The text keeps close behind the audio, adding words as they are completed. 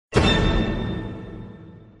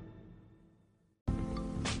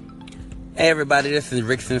Hey everybody, this is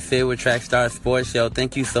Rick Sincere with Trackstar Sports Show.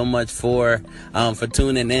 Thank you so much for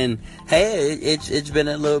tuning in. Hey, it's been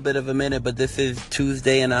a little bit of a minute, but this is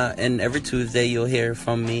Tuesday, and every Tuesday you'll hear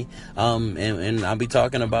from me, and I'll be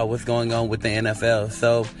talking about what's going on with the NFL.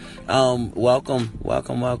 So, welcome.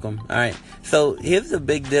 All right. So here's the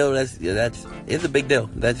big deal. Here's a big deal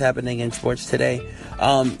that's happening in sports today.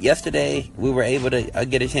 Yesterday we were able to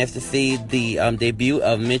get a chance to see the debut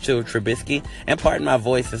of Mitchell Trubisky, and pardon my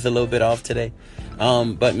voice, it's a little bit off today.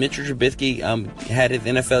 But Mitchell Trubisky had his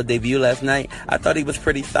NFL debut last night. I thought he was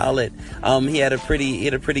pretty solid. He had a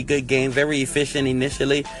pretty good game, very efficient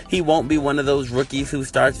initially. He won't be one of those rookies who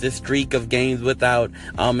starts this streak of games without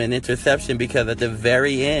an interception, because at the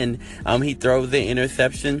very end he throws the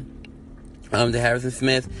interception to Harrison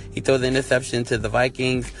Smith. He throws the interception to the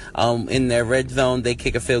Vikings. In their red zone, they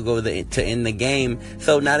kick a field goal to end the game.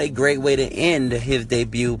 So not a great way to end his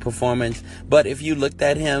debut performance. But if you looked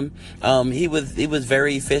at him, he was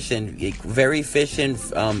very efficient.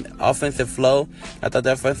 Offensive flow. I thought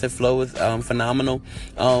that offensive flow was phenomenal.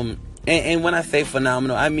 And when I say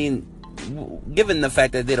phenomenal, I mean, given the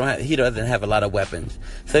fact that he doesn't have a lot of weapons.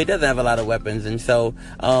 So he doesn't have a lot of weapons, and so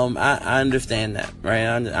I understand that, right?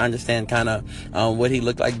 I understand kind of what he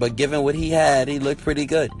looked like, but given what he had, he looked pretty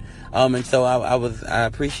good. And so I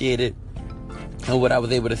appreciated what I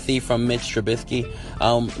was able to see from Mitch Trubisky.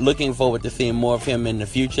 Looking forward to seeing more of him in the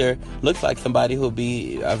future. Looks like somebody who'll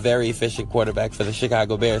be a very efficient quarterback for the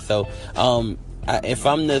Chicago Bears. So if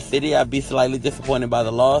I'm the city, I'd be slightly disappointed by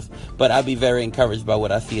the loss, but I'd be very encouraged by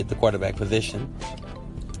what I see at the quarterback position.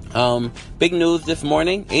 Big news this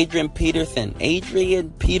morning, Adrian Peterson,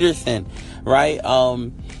 right?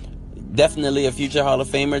 Definitely a future Hall of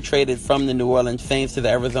Famer, traded from the New Orleans Saints to the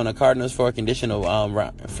Arizona Cardinals for a conditional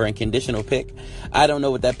pick. I don't know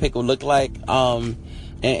what that pick will look like. I'm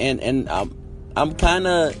kind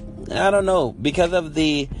of, I don't know, because of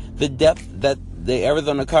the depth that the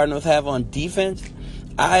Arizona Cardinals have on defense.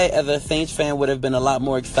 I, as a Saints fan, would have been a lot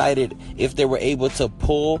more excited if they were able to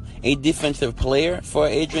pull a defensive player for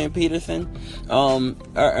Adrian Peterson,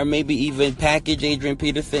 or maybe even package Adrian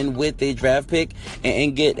Peterson with a draft pick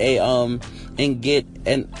and get a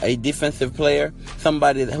defensive player,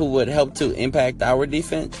 somebody who would help to impact our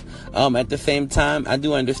defense. At the same time, I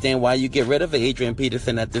do understand why you get rid of Adrian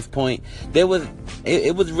Peterson at this point. It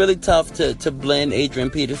was really tough to blend Adrian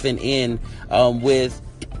Peterson in with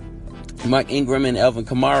Mark Ingram and Alvin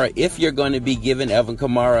Kamara, if you're going to be giving Alvin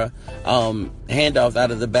Kamara handoffs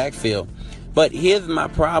out of the backfield. But here's my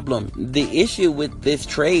problem. The issue with this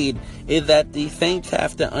trade is that the Saints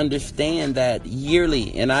have to understand that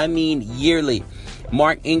yearly, and I mean yearly,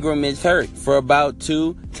 Mark Ingram is hurt for about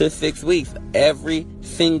 2 to 6 weeks every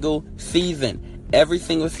single season. Every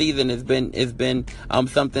single season has been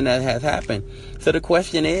something that has happened. So the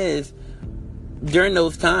question is, during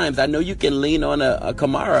those times, I know you can lean on a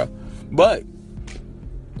Kamara, but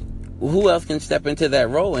who else can step into that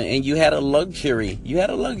role? And you had a luxury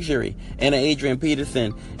in Adrian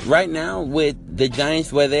Peterson. Right now, with the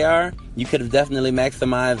Giants where they are, you could have definitely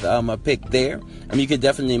maximized a pick there. I mean, you could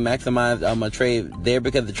definitely maximize a trade there,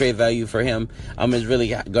 because the trade value for him is really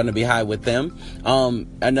going to be high with them.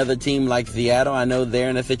 Another team like Seattle, I know they're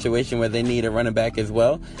in a situation where they need a running back as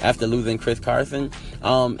well after losing Chris Carson.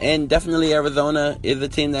 And definitely Arizona is a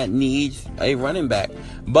team that needs a running back.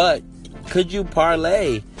 But could you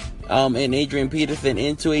parlay and Adrian Peterson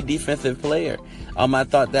into a defensive player? I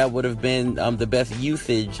thought that would have been the best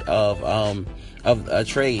usage of a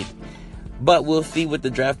trade. But we'll see what the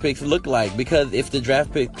draft picks look like, because if the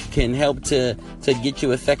draft pick can help to get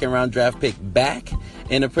you a second round draft pick back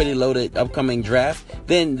in a pretty loaded upcoming draft,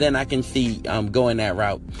 then I can see going that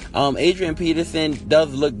route. Adrian Peterson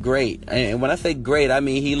does look great, and when I say great, I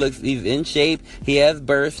mean he's in shape. He has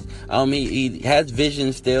burst. He has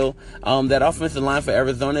vision still. That offensive line for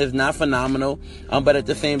Arizona is not phenomenal, but at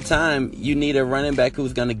the same time, you need a running back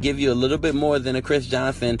who's going to give you a little bit more than a Chris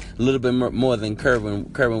Johnson, a little bit more than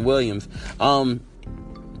Kerwin Williams.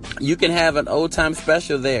 You can have an old time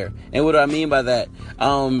special there. And what do I mean by that?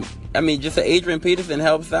 Just Adrian Peterson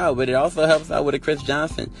helps out, but it also helps out with a Chris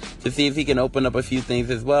Johnson to see if he can open up a few things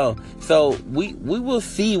as well. So we will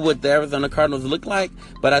see what the Arizona Cardinals look like,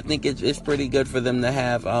 but I think it's pretty good for them to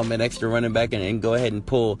have an extra running back and go ahead and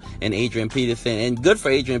pull an Adrian Peterson. And good for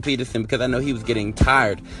Adrian Peterson, because I know he was getting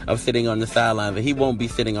tired of sitting on the sidelines, and he won't be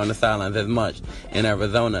sitting on the sidelines as much in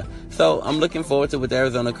Arizona. So I'm looking forward to what the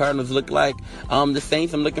Arizona Cardinals look like. The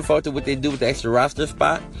Saints, I'm looking forward to what they do with the extra roster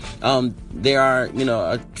spot. There are,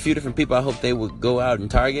 a few different people I hope they will go out and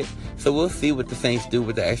target. So we'll see what the Saints do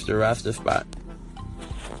with the extra roster spot.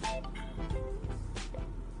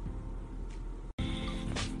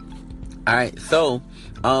 All right, so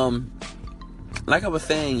like I was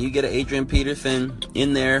saying, you get an Adrian Peterson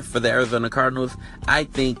in there for the Arizona Cardinals. I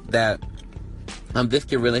think that this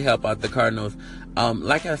can really help out the Cardinals.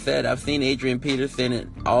 Like I said, I've seen Adrian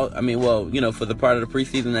Peterson for the part of the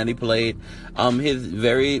preseason that he played, his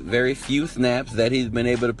very, very few snaps that he's been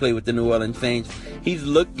able to play with the New Orleans Saints, he's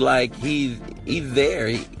looked like he's there.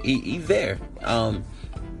 He's there.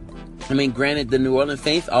 Granted, the New Orleans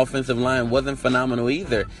Saints offensive line wasn't phenomenal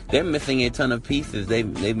either. They're missing a ton of pieces. They're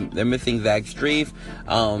missing Zach Strief.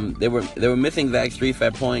 They were missing Zach Strief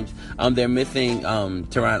at points. They're missing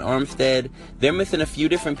Teron Armstead. They're missing a few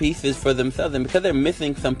different pieces for themselves, and because they're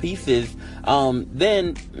missing some pieces,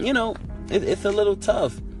 then it's a little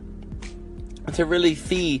tough to really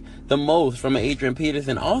see the most from Adrian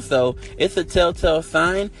Peterson. Also, it's a telltale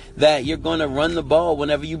sign that you're going to run the ball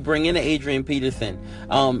whenever you bring in an Adrian Peterson,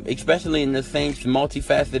 especially in the Saints'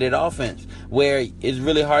 multifaceted offense, where it's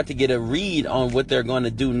really hard to get a read on what they're going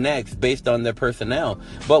to do next based on their personnel.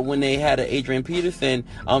 But when they had an Adrian Peterson,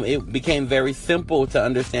 it became very simple to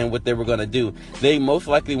understand what they were going to do. They most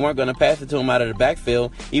likely weren't going to pass it to him out of the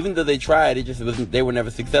backfield, even though they tried. They were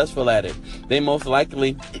never successful at it. They most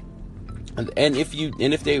likely. And if he was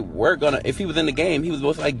in the game, he was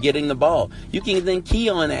most likely getting the ball. You can then key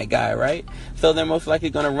on that guy, right? So they're most likely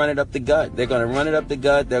going to run it up the gut. They're going to run it up the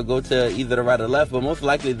gut. They'll go to either the right or left, but most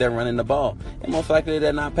likely they're running the ball. And most likely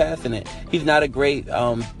they're not passing it. He's not a great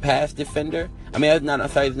pass defender. He's not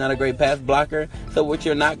a great pass blocker. So what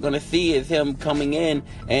you're not going to see is him coming in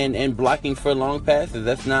and blocking for long passes.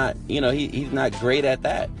 That's not, he's not great at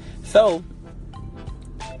that. So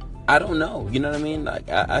I don't know. You know what I mean? Like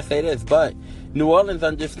I say this, but New Orleans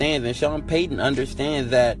understands, and Sean Payton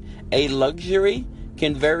understands, that a luxury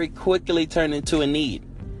can very quickly turn into a need.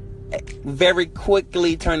 Very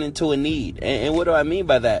quickly turn into a need. And what do I mean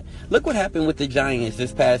by that? Look what happened with the Giants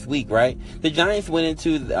this past week, right? The Giants went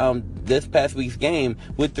into this past week's game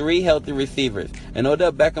with 3 healthy receivers. And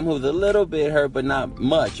Odell Beckham, who was a little bit hurt, but not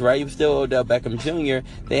much, right? He was still Odell Beckham Jr.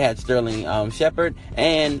 They had Sterling Shepard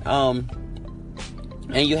and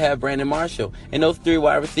you have Brandon Marshall. And those 3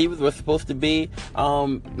 wide receivers were supposed to be,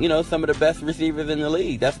 some of the best receivers in the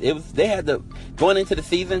league. Going into the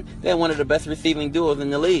season, they had one of the best receiving duos in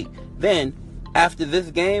the league. Then, after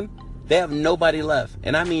this game, they have nobody left.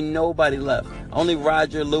 And I mean nobody left. Only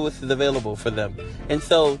Roger Lewis is available for them. And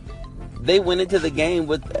so, they went into the game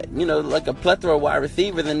with, like a plethora of wide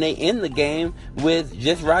receivers, and they end the game with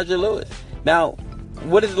just Roger Lewis. Now,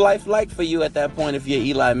 what is life like for you at that point if you're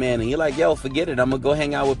Eli Manning? You're like, yo, forget it. I'm going to go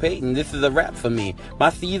hang out with Peyton. This is a wrap for me. My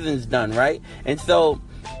season's done, right? And so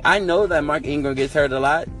I know that Mark Ingram gets hurt a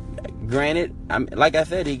lot. Granted, like I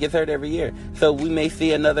said, he gets hurt every year. So we may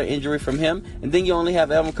see another injury from him. And then you only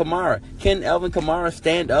have Alvin Kamara. Can Alvin Kamara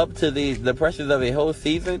stand up to the pressures of a whole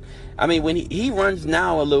season? When he runs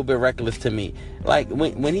now a little bit reckless to me. Like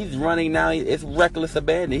when he's running now, it's reckless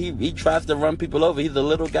abandon. He tries to run people over. He's a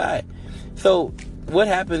little guy. So what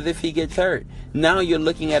happens if he gets hurt? Now you're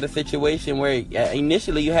looking at a situation where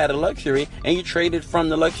initially you had a luxury and you traded from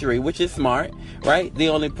the luxury, which is smart, right? The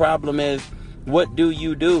only problem is, what do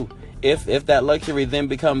you do if that luxury then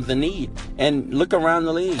becomes a need? And look around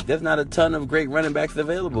the league. There's not a ton of great running backs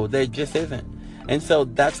available. There just isn't. And so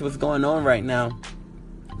that's what's going on right now.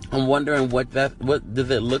 I'm wondering what does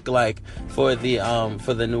it look like for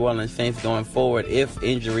the New Orleans Saints going forward if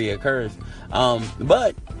injury occurs.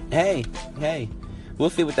 But hey, we'll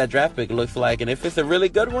see what that draft pick looks like. And if it's a really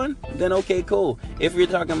good one, then okay, cool. If you're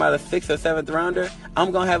talking about a 6th or 7th rounder,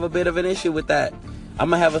 I'm going to have a bit of an issue with that. I'm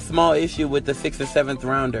going to have a small issue with the 6th or 7th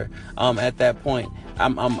rounder at that point.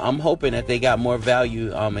 I'm hoping that they got more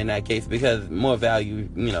value in that case, because more value,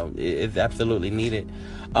 is absolutely needed.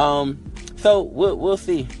 So we'll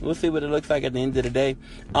see. We'll see what it looks like at the end of the day.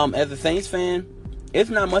 As a Saints fan, it's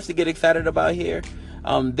not much to get excited about here.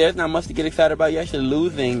 There's not much to get excited about. You're actually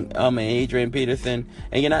losing Adrian Peterson,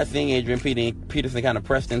 and you're not seeing Adrian Peterson kind of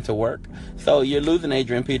pressed into work. So you're losing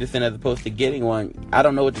Adrian Peterson as opposed to getting one. I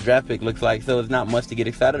don't know what the draft pick looks like, so it's not much to get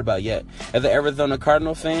excited about yet. As an Arizona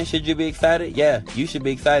Cardinals fan, should you be excited? Yeah, you should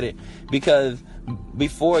be excited, because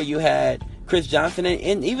before you had Chris Johnson,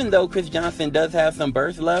 and even though Chris Johnson does have some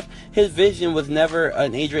burst left, his vision was never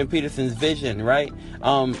an Adrian Peterson's vision, right?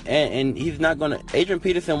 And he's not Adrian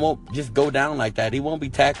Peterson won't just go down like that. He won't be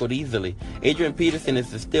tackled easily. Adrian Peterson is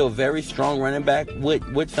still very strong running back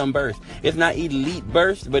with some burst. It's not elite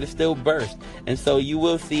burst, but it's still burst. And so you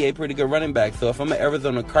will see a pretty good running back. So if I'm an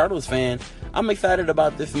Arizona Cardinals fan, I'm excited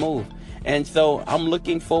about this move. And so I'm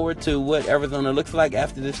looking forward to what Arizona looks like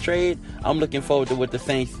after this trade. I'm looking forward to what the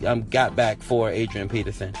Saints got back for Adrian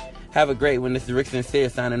Peterson. Have a great one. This is Rick Sincere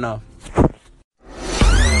signing off.